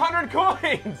 You got 100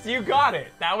 coins! You got it!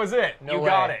 That was it. No you way.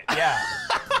 got it. Yeah.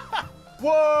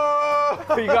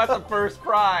 Whoa! You got the first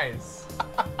prize.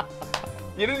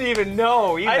 You didn't even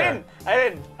know either. I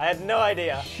didn't. I had no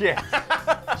idea. Shit.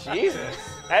 Jesus.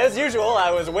 As usual,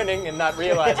 I was winning and not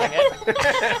realizing it.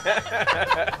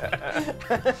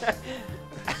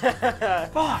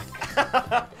 Fuck.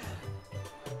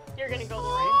 You're gonna go the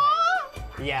right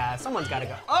way. Yeah, someone's got to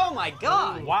go. Oh my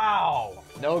god! Wow.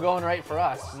 No going right for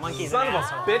us. Monkey's Son an of a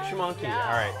asshole. bitch monkey. Yeah.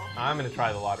 All right, I'm gonna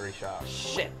try the lottery shop.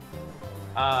 Shit.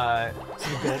 All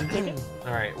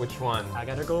right, which one? I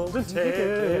got a golden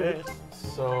ticket.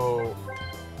 So.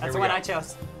 That's the one I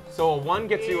chose. So a 1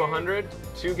 gets you 100,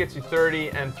 2 gets you 30,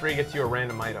 and 3 gets you a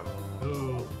random item.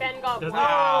 Ooh. Ben got one.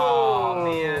 Oh,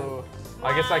 man.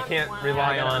 I guess I can't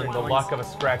rely Yeah, on the points. luck of a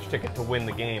scratch ticket to win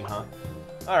the game, huh?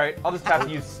 All right, I'll just have to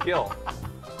use skill.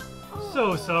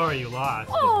 So sorry you lost.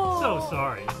 Oh. So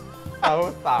sorry.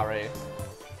 Oh, sorry.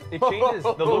 It changes.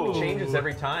 The look changes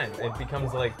every time. It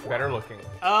becomes like better looking.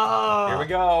 Oh. Here we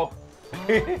go.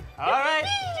 All right.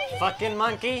 Fucking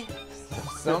monkey.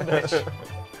 Some bitch.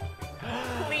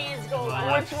 Please go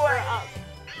left. Which way? Up.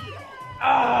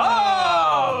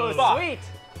 Oh, fuck. sweet.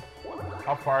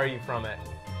 How far are you from it?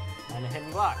 And a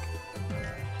hidden block.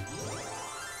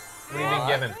 What have you been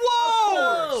given?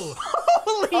 Whoa!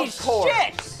 Holy Of course.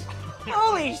 shit!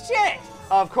 Holy shit!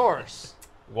 Of course.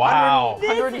 Wow.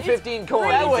 115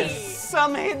 coins. That was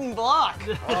some hidden block.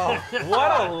 Oh,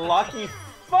 What a lucky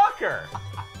fucker.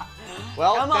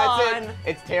 well, Come that's on. it.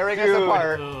 It's tearing us Dude.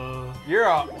 apart.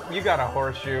 You got a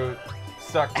horseshoe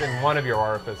stuck in one of your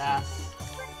orifices.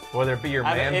 Whether it be your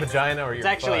man vagina or your It's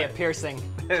actually butt. a piercing.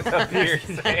 It's a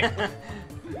piercing.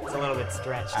 It's a little bit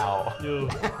stretched. Ow. Ooh.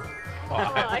 Oh,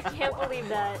 I can't believe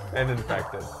that. And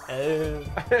infected. Oh.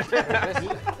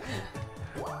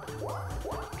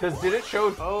 Because did it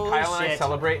show Holy Kyle and I shit.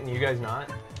 celebrate and you guys not?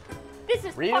 This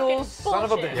is Real fucking son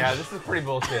of a bullshit. bitch. Yeah, this is pretty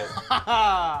bullshit.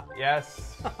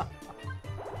 Yes.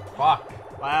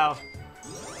 Fuck. Wow.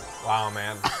 Wow,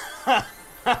 man.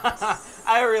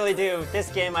 I really do.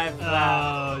 This game I've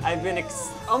been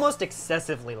almost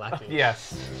excessively lucky.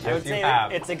 Yes. I would Yes, you say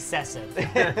have. it's excessive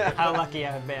how lucky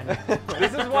I've been.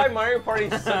 This is why Mario Party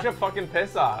is such a fucking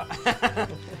piss off.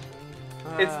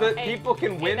 It's that Hey, people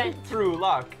can win Ben. through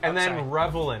luck and then sorry.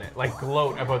 revel in it, like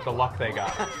gloat about the luck they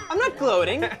got. I'm not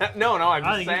gloating. No, I'm I just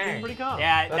think you're doing saying. pretty calm.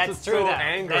 Yeah, That's that's what's true. so That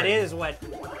angering. that is what.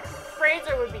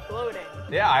 Fraser would be gloating.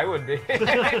 Yeah, I would be.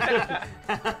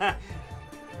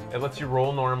 It lets you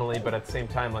roll normally, but at the same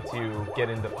time lets you get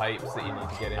into pipes that you need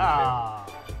to get into. Ah.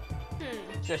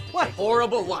 Just What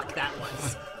horrible luck that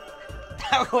was.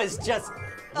 That was just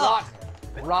rotten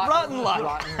luck.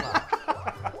 Rotten luck.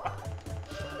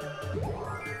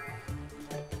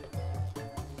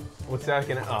 What's that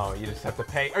gonna? Oh, you just have to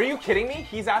pay. Are you kidding me?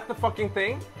 He's at the fucking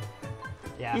thing?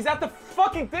 Yeah. He's at the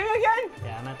fucking thing again?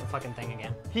 Yeah, I'm at the fucking thing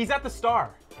again. He's at the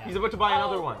star. Yeah. He's about to buy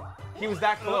another one. He was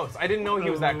that close. I didn't know he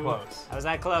was that close. I was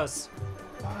that close.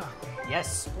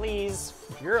 Yes, please.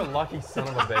 You're a lucky son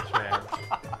of a bitch, man.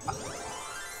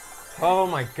 Oh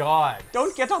my god.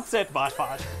 Don't get upset,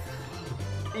 Botbot.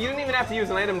 You didn't even have to use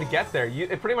an item to get there.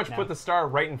 It pretty much put the star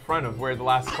right in front of where the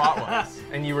last spot was,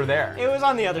 and you were there. It was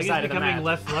on the I other think side it's of the becoming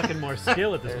map. less luck and more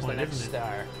skill at this There's point, the next isn't it?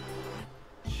 star.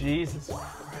 Jesus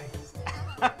Christ.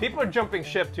 People are jumping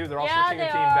ship too. They're all Yeah, switching to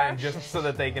they Team are. Ben just so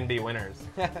that they can be winners.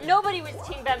 Nobody was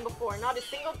Team Ben before. Not a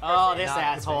single person. Oh, this Not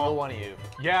a single asshole. one of you.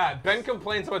 Yeah, Ben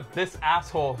complains about this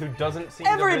asshole who doesn't seem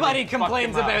to Everybody really fuck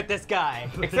complains him up. about this guy.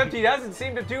 Except he doesn't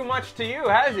seem to do much to you,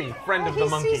 has he? Friend of the He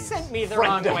monkeys. sent me the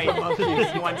Friend wrong of way the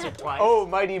monkeys. once or twice. Oh,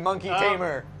 mighty monkey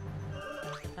tamer.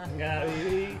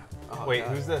 Wait,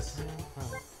 who's this?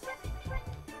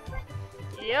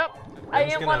 Yep. I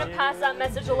just didn't want to gonna- pass that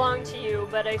message along to you,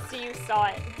 but I see you saw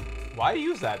it. Why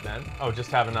use that then? Oh,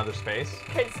 just have another space?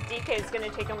 Because DK is going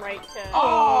to take him right to...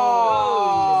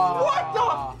 Oh! What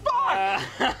the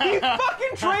fuck? He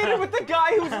fucking traded with the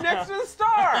guy who's next to the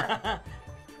star!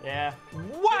 Yeah.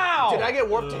 Wow! Did I get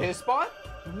warped to his spot?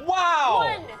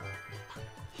 Wow! One.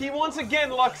 He once again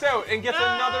lucks out and gets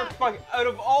another fuck out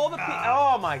of all the people.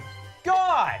 Oh my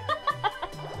god!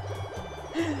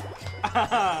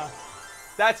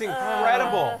 That's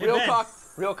incredible.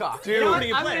 Real cock. Dude, You know what?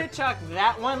 I'm gonna chalk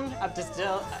that one up to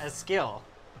still a skill,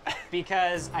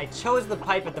 because I chose the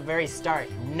pipe at the very start,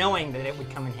 knowing that it would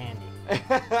come in handy.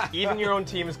 even your own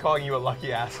team is calling you a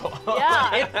lucky asshole.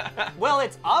 Yeah. Well,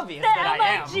 it's obvious The that I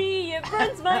am. MIG, it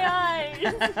burns my eyes.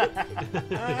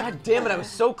 God damn it, I was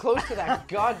so close to that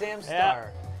goddamn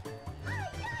star.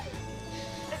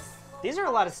 These are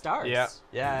a lot of stars. Yeah.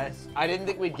 Yes. I didn't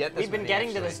think we'd get this We've been many, getting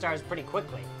to actually. the stars pretty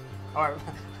quickly. Or,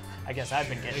 I guess I've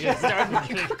been getting to the stars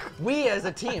pretty quickly. We as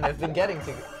a team have been getting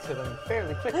to them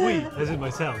fairly quickly. We, as in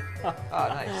myself. Oh,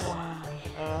 nice.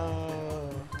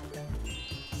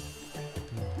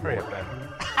 Hurry up, Ben.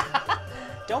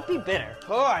 Don't be bitter.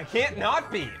 Oh, I can't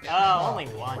not be. Oh, only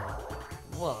one.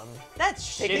 One.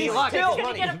 That's Take shitty his luck. still He's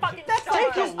gonna get a fucking That's star.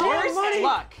 like the worst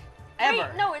luck ever.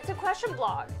 Wait, no, it's a question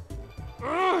block.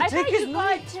 I take thought his you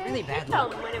money. got It's really bad tell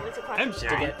luck. them when it was across I'm the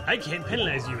sorry. street. I can't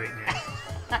penalize you right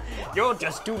now. You're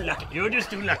just too lucky. You're just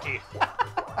too lucky.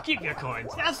 Keep your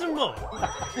coins. Have some more.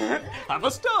 Have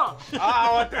a star.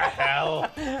 Ah, what the hell?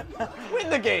 Win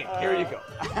the game. Here you go.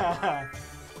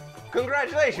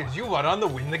 Congratulations, you won on the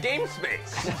win the game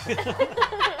space.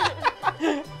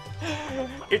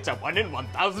 It's a 1 in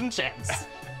 1,000 chance.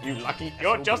 You lucky.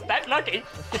 You're just that lucky.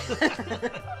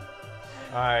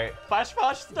 All right. Flash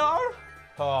star.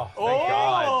 Oh, thank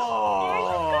God.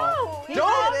 There you go.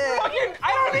 Don't fucking. I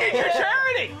don't need your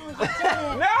charity.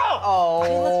 No.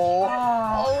 Oh.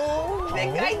 That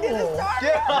guy did a star.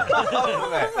 Get off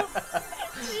of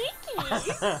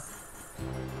it.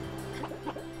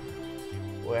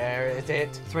 Where is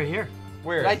it? It's right here.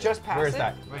 Where? Did I just pass Where's it?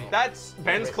 that? Right. That's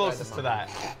Ben's Wait, closest by to the that.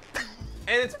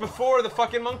 And it's before the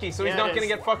fucking monkey, so he's Yeah, not it gonna is.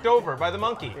 get fucked over by the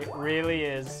monkey. It really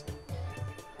is.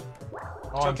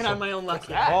 Oh, I'm Choking so- on my own luck.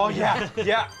 Oh yeah,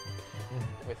 yeah.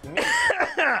 With me.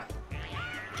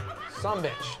 Some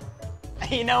bitch.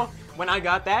 You know, when I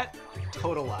got that,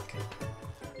 total luck.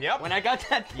 Yep. When I got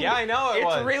that, Yeah, I know it it's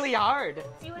was. really hard.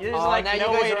 There's Oh, like now no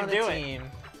you guys way are to on do the it. team.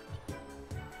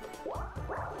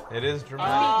 It is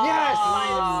dramatic. Yes!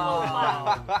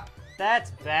 Oh,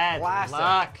 that's bad Classic.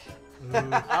 luck.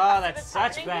 Oh, that's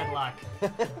such bad luck.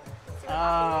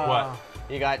 Oh. What?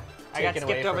 You got I got taken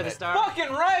away skipped over from the it. star. Fucking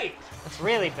right. It's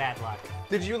really bad luck.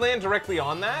 Did you land directly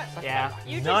on that? Yeah.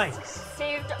 You Nice. just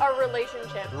saved our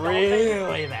relationship.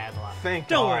 Really bad luck. Thank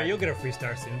Don't God. worry, you'll get a free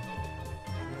star soon.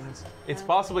 It's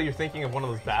possible you're thinking of one of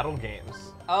those battle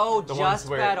games. Oh, The just ones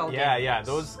where, battle yeah, games.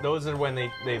 yeah. Those are when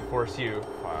they force you.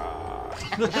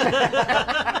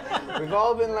 We've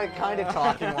all been like kind of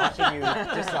talking, watching you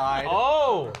decide.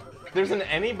 Oh, there's an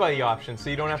anybody option, so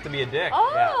you don't have to be a dick.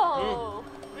 Oh.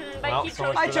 But Well, he so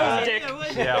chose much I for chose that. dick.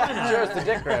 Yeah. Chose the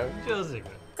dick route.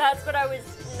 That's what I was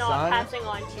not Son? passing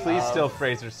on to. Please still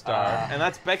Fraser Star, and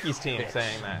that's Becky's team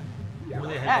saying that. You're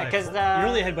only Yeah, ahead by 'cause, you're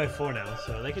only ahead by 4 now,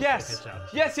 so they can Yes, catch up.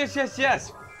 yes, yes, yes,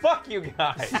 yes. Fuck you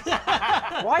guys.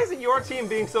 Why is it your team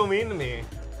being so mean to me?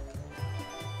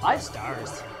 5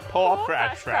 stars. Paul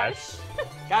Trash.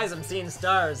 Guys, I'm seeing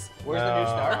stars. Where's the new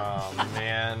star? Oh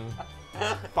man,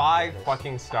 5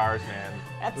 fucking stars, man.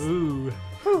 That's Ooh.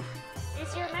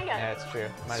 Use your mega. Yeah, it's true.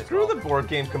 Might as Screw well. the board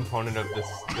game component of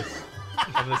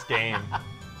this game.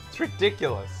 It's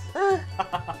ridiculous.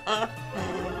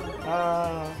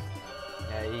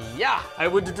 Yeah. I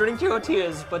would drink your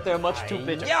tears, but they're much too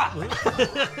bitter. Yeah. You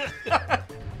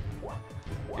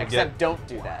Except don't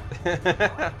do that,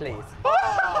 please.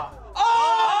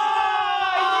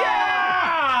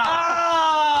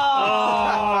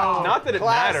 Not that it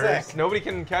Classic. matters. Nobody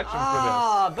can catch him for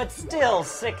Ah, but still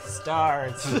 6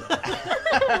 stars. this.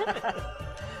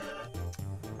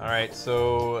 All right,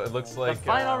 so it looks The like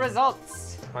final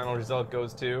results. final result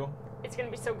goes to. It's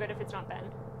gonna be so good if it's not Ben.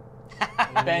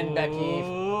 Ben, Becky,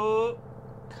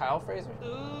 Kyle Fraser.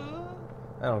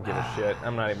 I don't give a shit.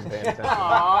 I'm not even paying attention.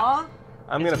 Aww.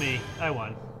 I'm It's gonna. me. I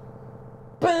won.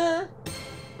 Why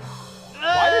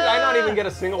did I not even get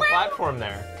a single platform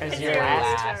there? Because It's you're your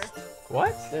last.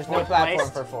 What? There's no Fourth platform place.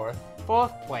 for fourth.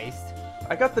 4th place.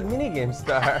 I got the minigame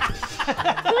star.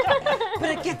 But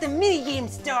I get the minigame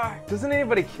star. Doesn't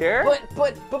anybody care?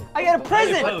 But I got a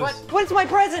present. What's my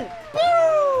present?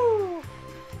 Woo!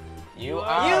 You You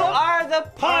are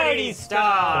the party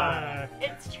star.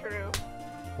 It's true.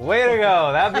 Way to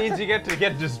go! That means you get to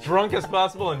get as drunk as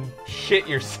possible and shit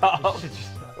yourself.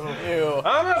 Ew.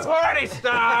 I'm a party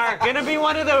star! Gonna be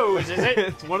one of those, is it?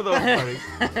 It's one of those parties.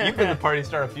 You've been the party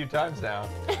star a few times now.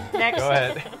 Next. Go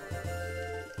ahead.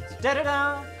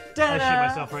 Da-da-da. I Da-da-da. shit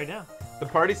myself right now. The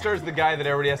party star is the guy that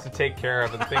everybody has to take care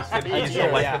of and thinks that he's the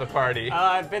life of the party.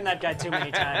 I've been that guy too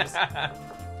many times.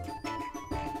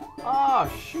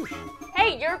 Oh, shoot.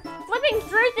 Hey, you're flipping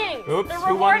through things. Oops, They're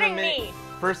who won the rewarding me.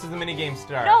 First is the minigame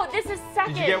star. No, this is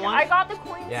second. Did you get one? I got the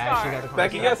coin Yeah, star. she got the coin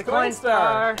Becky star. gets the coin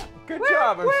star. Good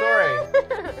job, I'm sorry.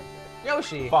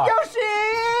 Yoshi. Fuck. The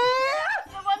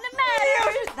one that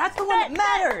matters. That's the one that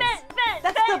matters.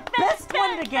 That's the best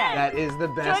one to get. That is the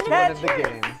best Join one the of the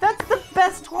game. That's the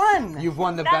best one. You've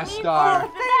won the That best means star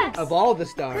the best. of all the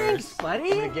stars Thanks,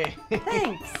 buddy. in the game.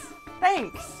 Thanks.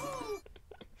 Thanks.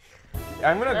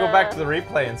 I'm gonna go back to the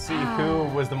replay and see who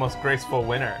was the most graceful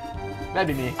winner.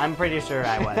 That'd be me. I'm pretty sure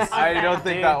I was. I don't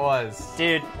think that was.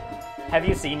 Dude, have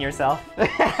you seen yourself?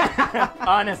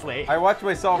 Honestly. I watch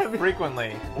myself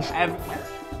frequently.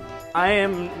 I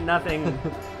am nothing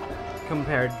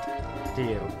compared to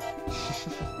you.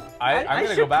 I'm I gonna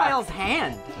shook go back. Kyle's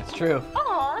hand. That's true.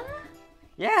 Aw.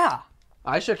 Yeah.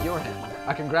 I shook your hand.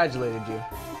 I congratulated you.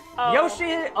 Oh.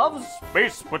 Yoshi of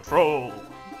Space Patrol.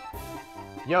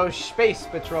 Yo, Space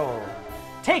Patrol.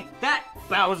 Take that,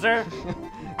 Bowser.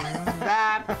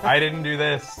 Zap. I didn't do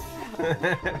this.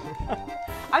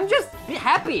 I'm just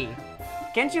happy.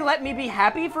 Can't you let me be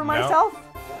happy for myself?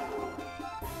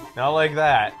 Not like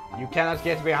that. You cannot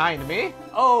get behind me.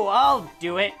 Oh, I'll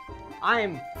do it.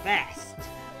 I'm fast.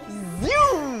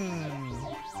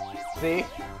 See?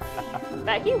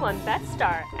 Becky won Best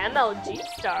Star, MLG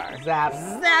Star. Zap.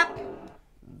 Zap.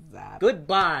 Zap.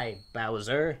 Goodbye,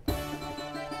 Bowser.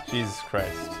 Jesus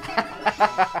Christ.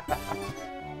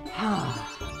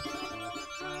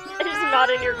 It is not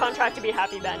in your contract to be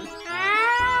happy, Ben.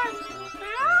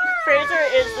 Fraser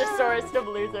is the sorest of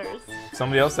losers.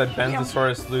 Somebody else said Ben's the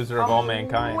sorest loser of all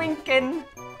mankind. Winking.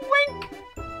 Wink.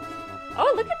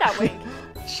 Oh, look at that wink.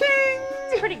 Ching.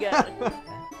 It's pretty good.